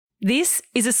This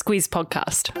is a Squiz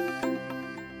podcast.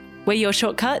 We're your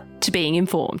shortcut to being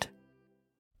informed.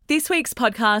 This week's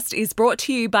podcast is brought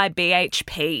to you by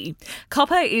BHP.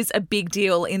 Copper is a big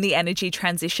deal in the energy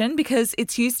transition because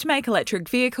it's used to make electric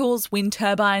vehicles, wind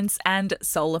turbines and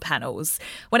solar panels.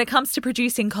 When it comes to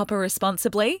producing copper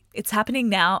responsibly, it's happening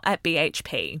now at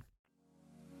BHP.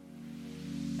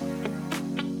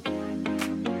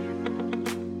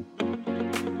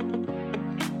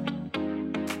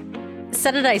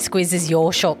 Saturday Squiz is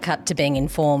your shortcut to being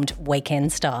informed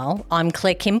weekend style. I'm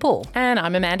Claire Kimball. And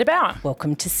I'm Amanda Bauer.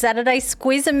 Welcome to Saturday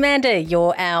Squiz, Amanda.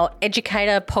 You're our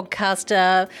educator,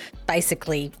 podcaster,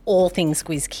 basically all things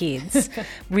Squiz Kids.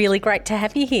 Really great to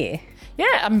have you here.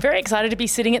 Yeah, I'm very excited to be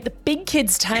sitting at the big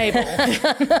kids table.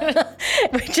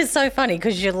 Which is so funny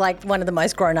because you're like one of the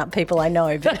most grown-up people I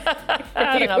know. But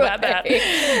I don't know about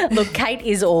that. Look, Kate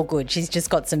is all good. She's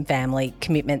just got some family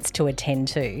commitments to attend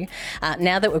to.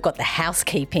 Now that we've got the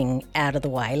housekeeping out of the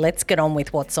way, let's get on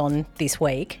with what's on this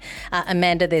week.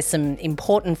 Amanda, there's some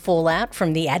important fallout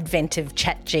from the advent of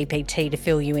ChatGPT to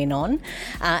fill you in on.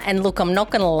 And look, I'm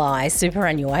not going to lie,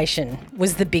 superannuation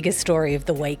was the biggest story of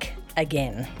the week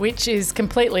again. Which is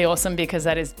completely awesome because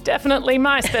that is definitely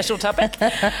my special topic.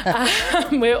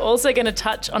 We're also going to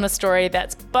touch on a story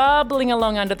that's bubbling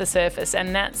along under the surface,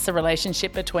 and that's the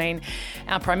relationship between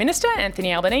our Prime Minister,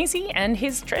 Anthony Albanese, and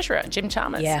his Treasurer, Jim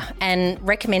Chalmers. Yeah, and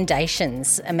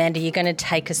recommendations. Amanda, you're going to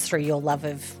take us through your love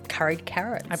of curried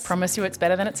carrots. I promise you it's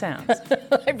better than it sounds.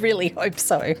 I really hope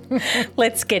so.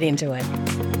 Let's get into it.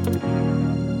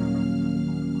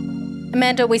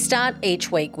 Amanda, we start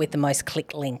each week with the most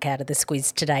clicked link out of the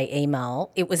Squiz Today email.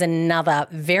 It was another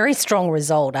very strong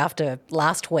result after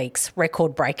last week's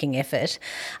record-breaking effort.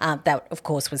 That, of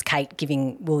course, was Kate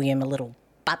giving William a little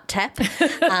butt tap.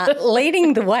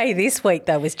 Leading the way this week,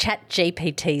 though, was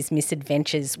ChatGPT's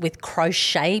misadventures with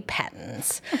crochet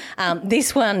patterns.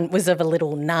 This one was of a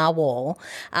little narwhal.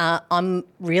 I'm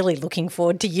really looking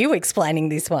forward to you explaining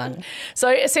this one. So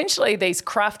essentially these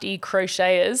crafty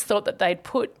crocheters thought that they'd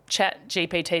put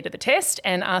ChatGPT to the test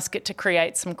and ask it to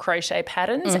create some crochet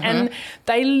patterns, and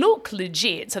they look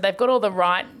legit. So they've got all the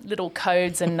right little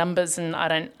codes and numbers, and I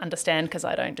don't understand because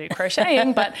I don't do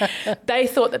crocheting, but they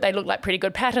thought that they looked like pretty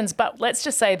good patterns. But let's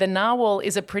just say the narwhal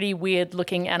is a pretty weird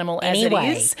looking animal as it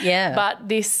is. Yeah. But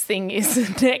this thing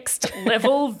is next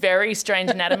level, very strange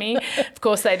anatomy. Of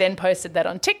course, they then posted that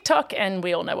on TikTok, and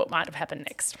we all know what might have happened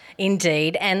next.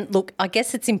 Indeed. And look, I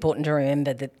guess it's important to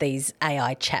remember that these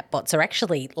AI chatbots are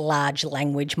actually large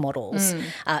language models.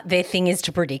 Their thing is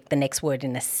to predict the next word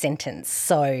in a sentence.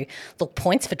 So, look,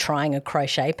 points for trying a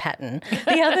crochet pattern.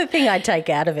 The other thing I take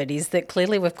out of it is that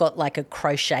clearly we've got like a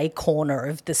crochet corner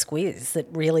of the Squiz that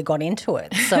really got into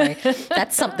it. So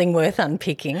that's something worth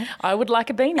unpicking. I would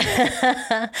like a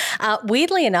beanie.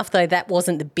 Weirdly enough, though, that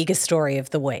wasn't the biggest story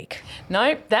of the week.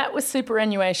 No, that was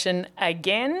superannuation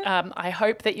again. I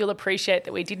hope that you'll appreciate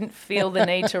that we didn't feel the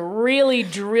need to really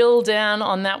drill down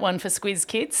on that one for Squiz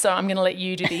Kids. So I'm going to let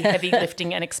you do the heavy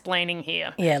lifting and explaining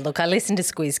here. Yeah, look, I listened to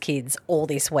Squiz Kids all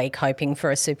this week hoping for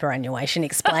a superannuation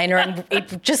explainer and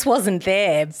it just wasn't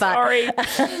there. But Sorry.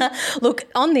 Look,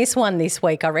 on this one this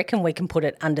week, I reckon we can put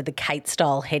it under the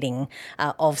Kate-style heading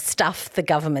of stuff the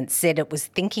government said it was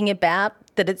thinking about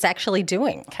that it's actually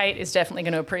doing. Kate is definitely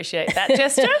going to appreciate that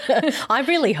gesture. I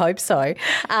really hope so.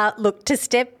 Look, to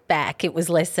step back, it was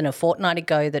less than a fortnight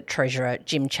ago that Treasurer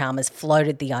Jim Chalmers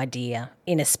floated the idea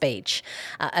in a speech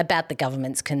about the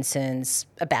government's concerns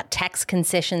about tax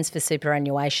concessions for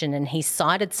superannuation, and he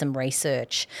cited some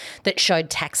research that showed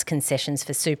tax concessions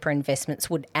for super investments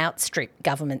would outstrip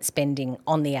government spending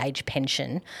on the age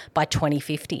pension by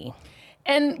 2050.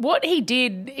 And what he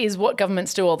did is what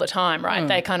governments do all the time, right?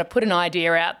 They kind of put an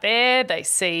idea out there, they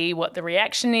see what the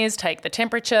reaction is, take the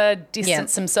temperature,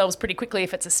 distance themselves pretty quickly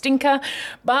if it's a stinker.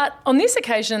 But on this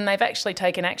occasion, they've actually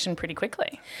taken action pretty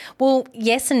quickly. Well,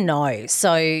 yes and no.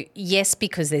 So, yes,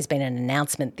 because there's been an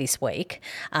announcement this week.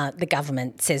 The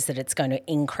government says that it's going to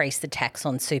increase the tax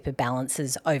on super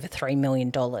balances over $3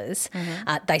 million.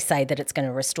 They say that it's going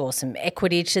to restore some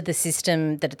equity to the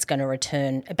system, that it's going to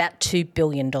return about $2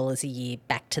 billion a year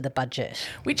back to the budget.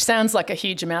 Which sounds like a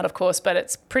huge amount, of course, but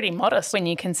it's pretty modest when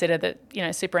you consider that, you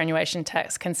know, superannuation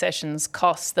tax concessions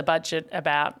cost the budget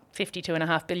about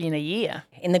 52.5 billion a year.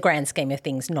 In the grand scheme of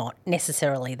things, not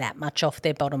necessarily that much off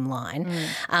their bottom line.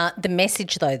 The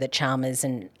message, though, that Chalmers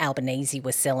and Albanese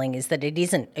were selling is that it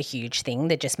isn't a huge thing.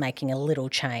 They're just making a little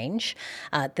change,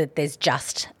 that there's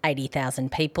just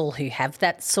 80,000 people who have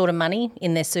that sort of money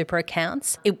in their super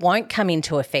accounts. It won't come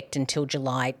into effect until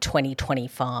July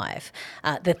 2025.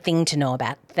 The thing to know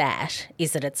about that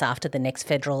is that it's after the next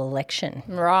federal election.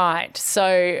 Right.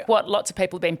 So what lots of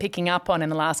people have been picking up on in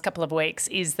the last couple of weeks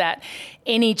is that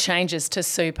any changes to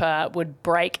super would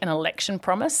break an election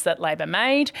promise that Labor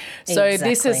made. So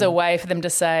this is a way for them to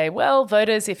say, well,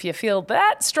 voters, if you feel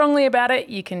that strongly about it,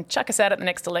 you can chuck us out at the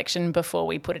next election before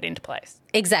we put it into place.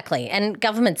 Exactly. And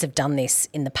governments have done this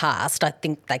in the past. I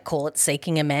think they call it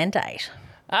seeking a mandate.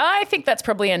 I think that's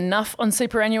probably enough on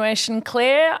superannuation,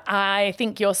 Claire. I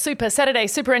think your Saturday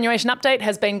superannuation update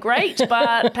has been great,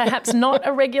 but perhaps not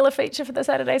a regular feature for the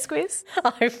Saturday Squiz.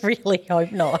 I really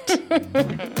hope not.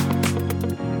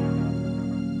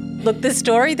 Look, the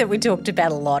story that we talked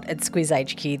about a lot at Squiz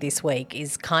HQ this week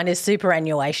is kind of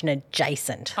superannuation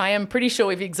adjacent. I am pretty sure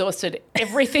we've exhausted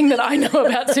everything that I know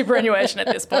about superannuation at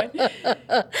this point.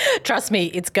 Trust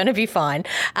me, it's going to be fine.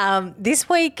 This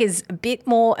week is a bit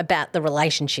more about the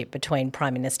relationship between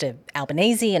Prime Minister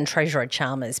Albanese and Treasurer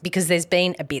Chalmers, because there's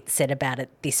been a bit said about it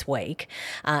this week.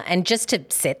 And just to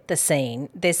set the scene,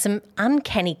 there's some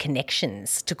uncanny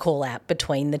connections to call out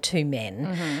between the two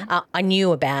men. I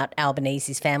knew about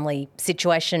Albanese's family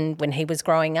situation when he was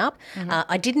growing up.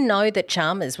 I didn't know that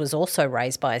Chalmers was also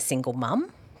raised by a single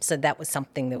mum. So that was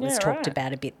something that was talked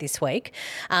about a bit this week.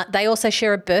 They also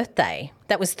share a birthday.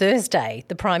 That was Thursday.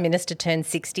 The Prime Minister turned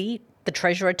 60. The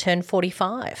Treasurer turned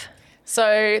 45.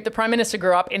 So the Prime Minister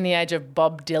grew up in the age of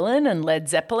Bob Dylan and Led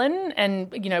Zeppelin,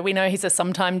 and, you know, we know he's a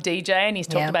sometime DJ and he's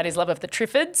talked about his love of the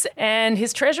Triffids, and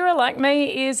his treasurer, like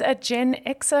me, is a Gen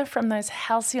Xer from those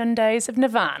halcyon days of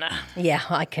Nirvana. Yeah,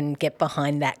 I can get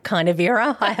behind that kind of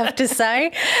era, I have to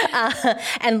say.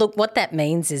 And look, what that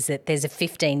means is that there's a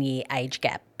 15-year age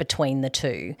gap between the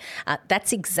two.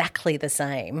 That's exactly the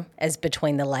same as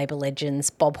between the Labor legends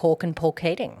Bob Hawke and Paul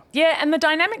Keating. Yeah, and the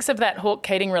dynamics of that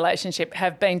Hawke-Keating relationship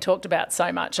have been talked about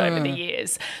so much over the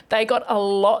years. They got a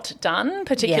lot done,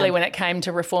 particularly when it came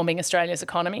to reforming Australia's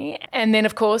economy. And then,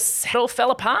 of course, it all fell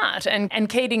apart and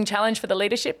Keating challenged for the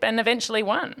leadership and eventually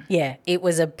won. Yeah, it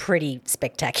was a pretty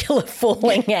spectacular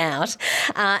falling out.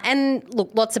 And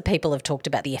look, lots of people have talked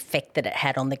about the effect that it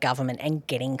had on the government and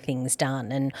getting things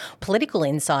done. And political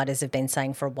insiders have been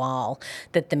saying for a while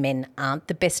that the men aren't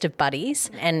the best of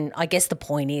buddies. And I guess the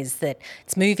point is that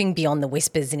it's moving beyond the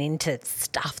whispers and into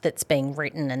stuff that's being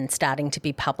written and starting to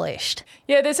be published.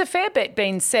 Yeah, there's a fair bit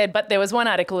being said, but there was one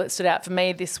article that stood out for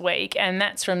me this week, and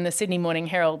that's from the Sydney Morning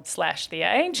Herald / The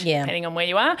Age, depending on where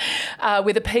you are,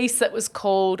 with a piece that was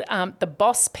called The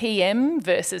Boss PM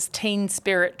versus Teen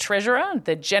Spirit Treasurer,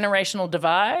 the generational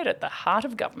divide at the heart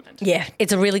of government. Yeah,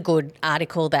 it's a really good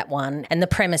article, that one. And the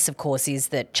premise, of course, is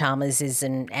that Chalmers is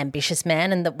an ambitious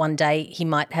man and that one day he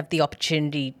might have the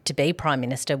opportunity to be Prime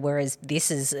Minister, whereas this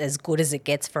is as good as it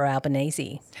gets for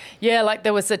Albanese. Yeah, like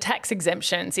there was the tax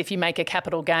exemptions if you make a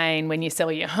capital gain when you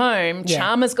sell your home.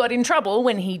 Chalmers got in trouble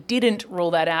when he didn't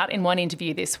rule that out in one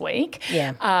interview this week.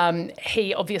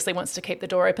 He obviously wants to keep the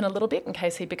door open a little bit in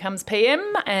case he becomes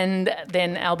PM, and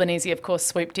then Albanese, of course,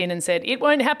 swooped in and said, it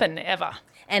won't happen ever.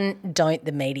 And don't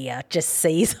the media just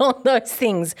seize on those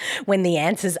things when the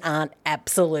answers aren't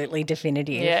absolutely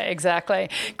definitive? Yeah, exactly.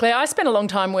 Claire, I spent a long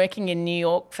time working in New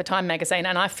York for Time magazine,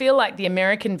 and I feel like the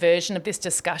American version of this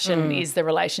discussion is the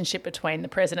relationship between the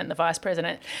president and the vice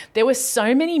president. There were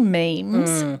so many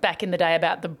memes back in the day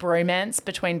about the bromance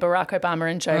between Barack Obama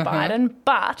and Joe Biden,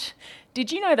 but did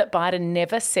you know that Biden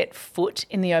never set foot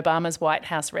in the Obama's White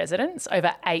House residence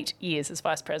over 8 years as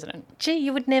vice president? Gee,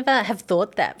 you would never have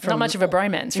thought that. Not much of a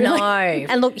bromance, really. No.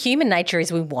 And look, human nature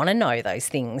is we want to know those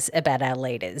things about our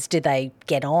leaders. Do they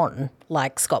get on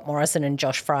like Scott Morrison and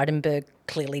Josh Frydenberg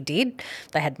clearly did?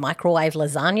 They had microwave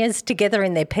lasagnas together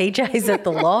in their PJs at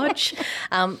the lodge.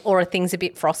 Or are things a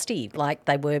bit frosty like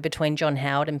they were between John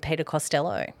Howard and Peter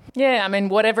Costello? Yeah, I mean,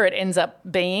 whatever it ends up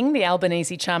being, the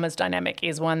Albanese-Chalmers dynamic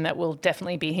is one that we'll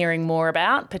definitely be hearing more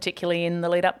about, particularly in the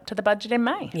lead up to the budget in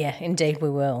May. Yeah, indeed we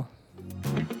will.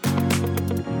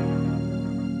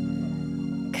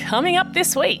 Coming up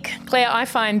this week, Claire, I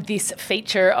find this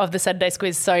feature of the Saturday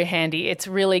Squiz so handy. It's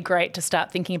really great to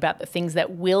start thinking about the things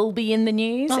that will be in the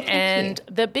news. And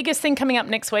the biggest thing coming up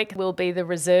next week will be the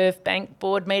Reserve Bank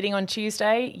board meeting on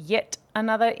Tuesday. Yet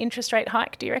another interest rate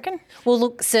hike, do you reckon? Well,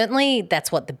 look, certainly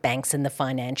that's what the banks and the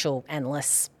financial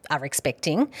analysts are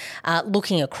expecting.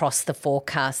 Looking across the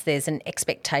forecast, there's an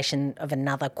expectation of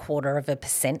another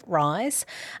 0.25% rise.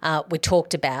 We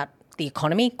talked about the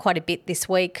economy quite a bit this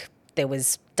week. There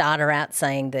was data out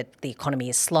saying that the economy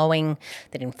is slowing,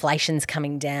 that inflation's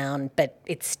coming down, but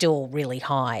it's still really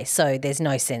high. So there's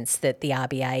no sense that the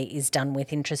RBA is done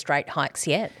with interest rate hikes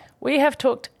yet. We have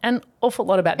talked an awful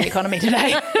lot about the economy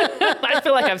today. I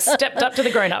feel like I've stepped up to the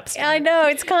grown-ups. I know.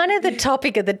 It's kind of the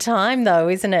topic of the time though,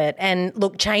 isn't it? And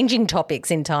look, changing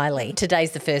topics entirely.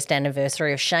 Today's the first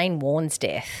anniversary of Shane Warne's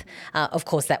death. Of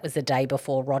course, that was the day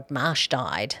before Rod Marsh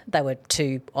died. They were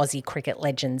two Aussie cricket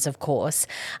legends, of course.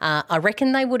 I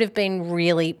reckon they would have been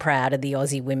really proud of the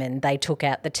Aussie women. They took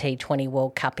out the T20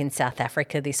 World Cup in South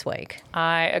Africa this week.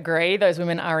 I agree. Those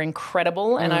women are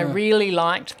incredible. And I really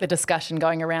liked the discussion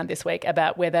going around this week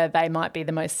about whether they might be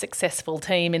the most successful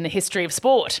team in the history of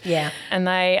sport. Yeah. And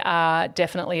they are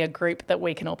definitely a group that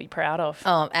we can all be proud of.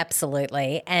 Oh,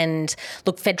 absolutely. And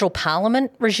look, federal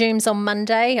parliament resumes on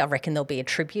Monday. I reckon there'll be a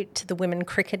tribute to the women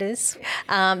cricketers.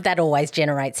 That always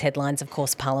generates headlines, of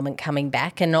course, parliament coming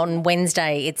back. And on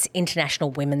Wednesday, it's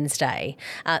International Women's Day.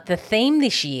 The theme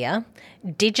this year,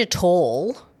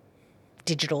 digital,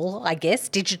 I guess,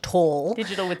 digital.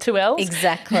 Digital with two L's.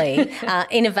 Exactly.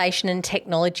 Innovation and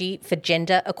technology for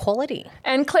gender equality.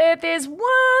 And Claire, there's one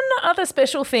other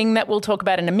special thing that we'll talk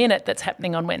about in a minute that's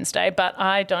happening on Wednesday, but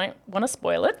I don't want to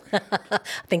spoil it. I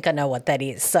think I know what that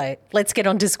is. So let's get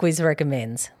on to Squiz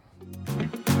Recommends.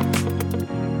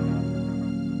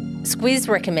 Squiz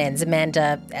recommends,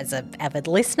 Amanda, as an avid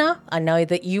listener, I know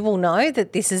that you will know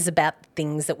that this is about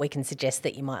things that we can suggest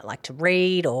that you might like to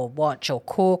read or watch or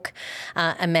cook.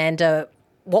 Amanda,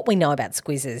 what we know about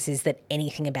Squizzes is that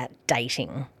anything about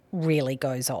dating really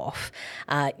goes off.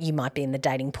 You might be in the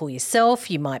dating pool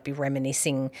yourself. You might be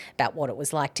reminiscing about what it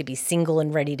was like to be single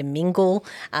and ready to mingle.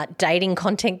 Dating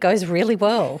content goes really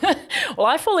well. Well,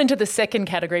 I fall into the second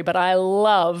category, but I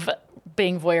love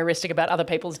being voyeuristic about other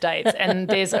people's dates. And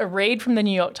there's a read from the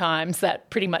New York Times that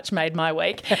pretty much made my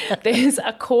week. There's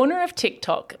a corner of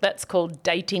TikTok that's called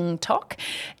Dating Talk,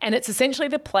 and it's essentially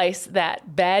the place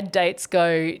that bad dates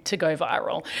go to go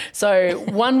viral. So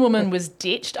one woman was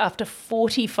ditched after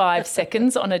 45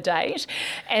 seconds on a date,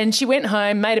 and she went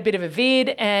home, made a bit of a vid,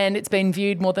 and it's been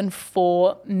viewed more than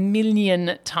 4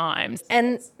 million times.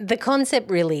 And the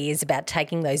concept really is about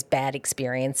taking those bad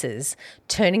experiences,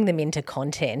 turning them into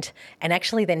content, and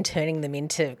actually then turning them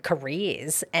into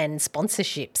careers and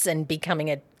sponsorships and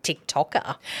becoming a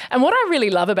TikToker. And what I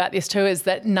really love about this too is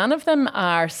that none of them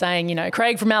are saying, you know,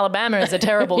 Craig from Alabama is a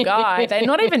terrible guy. They're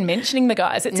not even mentioning the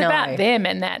guys. It's about them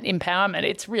and that empowerment.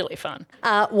 It's really fun.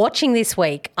 Watching this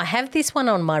week, I have this one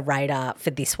on my radar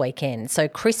for this weekend. So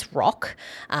Chris Rock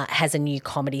has a new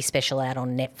comedy special out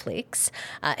on Netflix.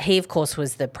 He, of course,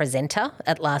 was the presenter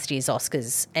at last year's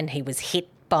Oscars, and he was hit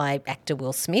by actor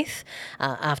Will Smith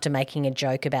after making a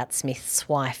joke about Smith's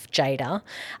wife, Jada.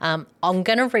 I'm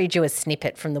going to read you a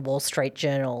snippet from the Wall Street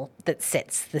Journal that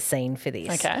sets the scene for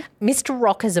this. Okay. Mr.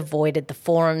 Rock has avoided the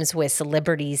forums where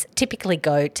celebrities typically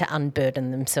go to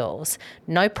unburden themselves.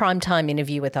 No primetime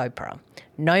interview with Oprah.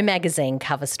 No magazine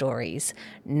cover stories,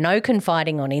 no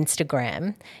confiding on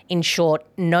Instagram. In short,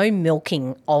 no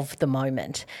milking of the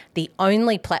moment. The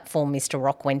only platform Mr.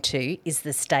 Rock went to is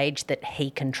the stage that he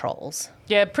controls.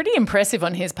 Yeah, pretty impressive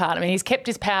on his part. I mean, he's kept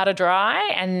his powder dry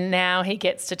and now he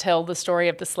gets to tell the story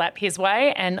of the slap his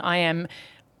way, and I am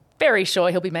very sure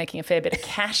he'll be making a fair bit of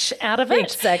cash out of it.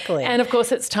 Exactly. And, of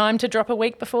course, it's time to drop a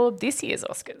week before this year's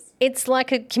Oscars. It's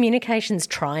like a communications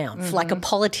triumph. Like a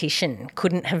politician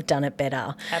couldn't have done it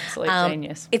better. Absolute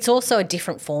genius. It's also a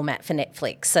different format for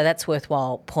Netflix, so that's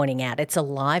worthwhile pointing out. It's a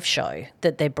live show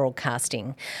that they're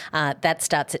broadcasting. That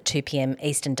starts at 2 p.m.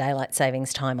 Eastern Daylight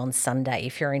Savings Time on Sunday,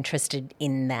 if you're interested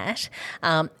in that.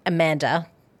 Amanda,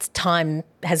 time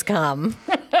has come.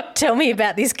 Tell me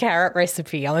about this carrot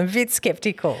recipe. I'm a bit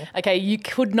sceptical. Okay, you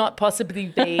could not possibly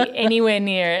be anywhere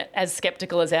near as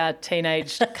sceptical as our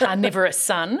teenage carnivorous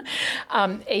son.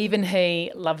 Even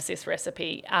he loves this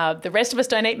recipe. The rest of us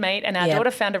don't eat meat, and our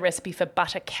daughter found a recipe for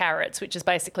butter carrots, which is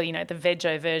basically, you know, the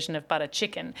veggie version of butter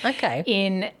chicken. Okay.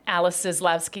 In Alice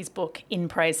Zaslavsky's book, In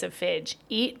Praise of Veg.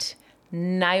 It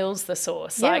nails the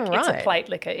sauce. Yeah, It's a right. plate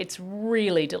liquor. It's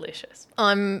really delicious.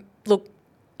 I'm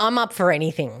up for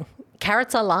anything.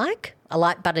 Carrots I like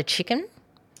butter chicken.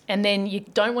 And then you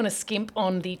don't want to skimp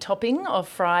on the topping of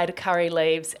fried curry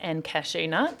leaves and cashew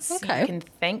nuts. Okay. You can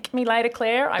thank me later,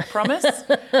 Claire, I promise.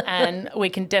 And we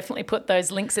can definitely put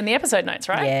those links in the episode notes,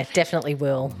 right? Yeah, definitely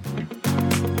will.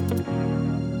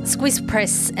 Squiz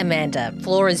Press, Amanda,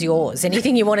 floor is yours.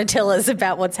 Anything you want to tell us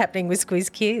about what's happening with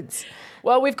Squiz Kids?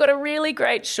 Well, we've got a really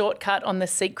great shortcut on the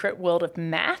secret world of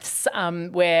maths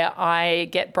where I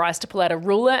get Bryce to pull out a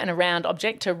ruler and a round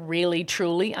object to really,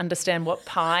 truly understand what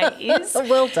pi is.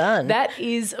 Well done. That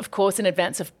is, of course, in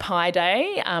advance of Pi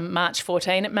Day, March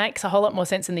 14. It makes a whole lot more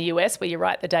sense in the US where you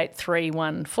write the date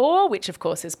 314, which, of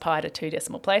course, is pi to 2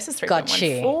 decimal places,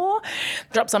 3.14.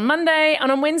 Drops on Monday.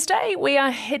 And on Wednesday, we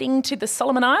are heading to the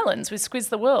Solomon Islands with Squiz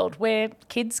the World, where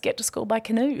kids get to school by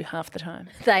canoe half the time.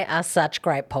 They are such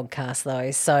great podcasts,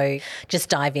 though. So just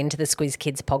dive into the Squiz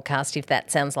Kids podcast if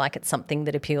that sounds like it's something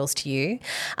that appeals to you.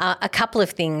 A couple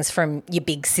of things from your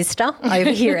big sister over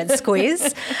here at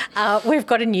Squiz. We've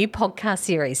got a new podcast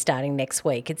series starting next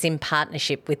week. It's in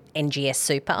partnership with NGS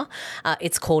Super.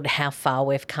 It's called How Far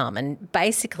We've Come. And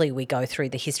basically we go through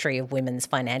the history of women's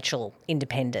financial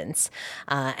independence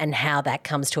and how that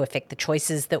comes to affect the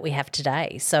choices that we have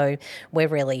today. So we're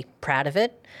really proud of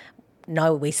it.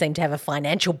 No, we seem to have a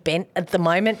financial bent at the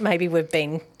moment. Maybe we've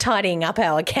been tidying up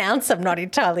our accounts. I'm not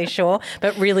entirely sure,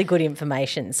 but really good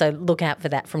information. So look out for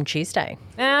that from Tuesday.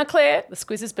 Now, Claire, the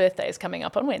Squiz's birthday is coming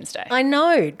up on Wednesday. I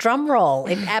know, drum roll.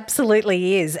 It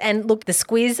absolutely is. And look, the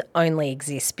Squiz only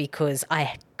exists because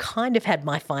I kind of had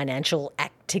my financial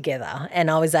act together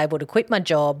and I was able to quit my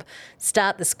job,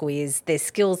 start the Squiz. There's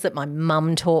skills that my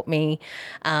mum taught me.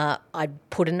 I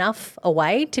put enough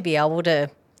away to be able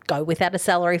to go without a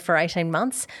salary for 18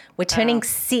 months. We're turning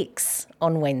 6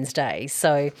 on Wednesday.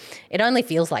 So it only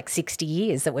feels like 60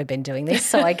 years that we've been doing this.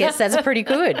 So I guess that's pretty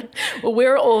good. Well,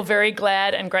 we're all very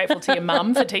glad and grateful to your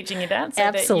mum for teaching you that so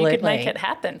Absolutely. that you could make it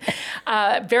happen.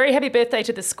 Very happy birthday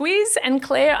to the Squiz. And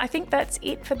Claire, I think that's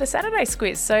it for the Saturday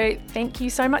Squiz. So thank you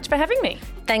so much for having me.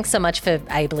 Thanks so much for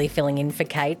ably filling in for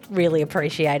Kate. Really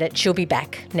appreciate it. She'll be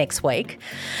back next week.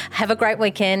 Have a great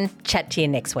weekend. Chat to you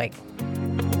next week.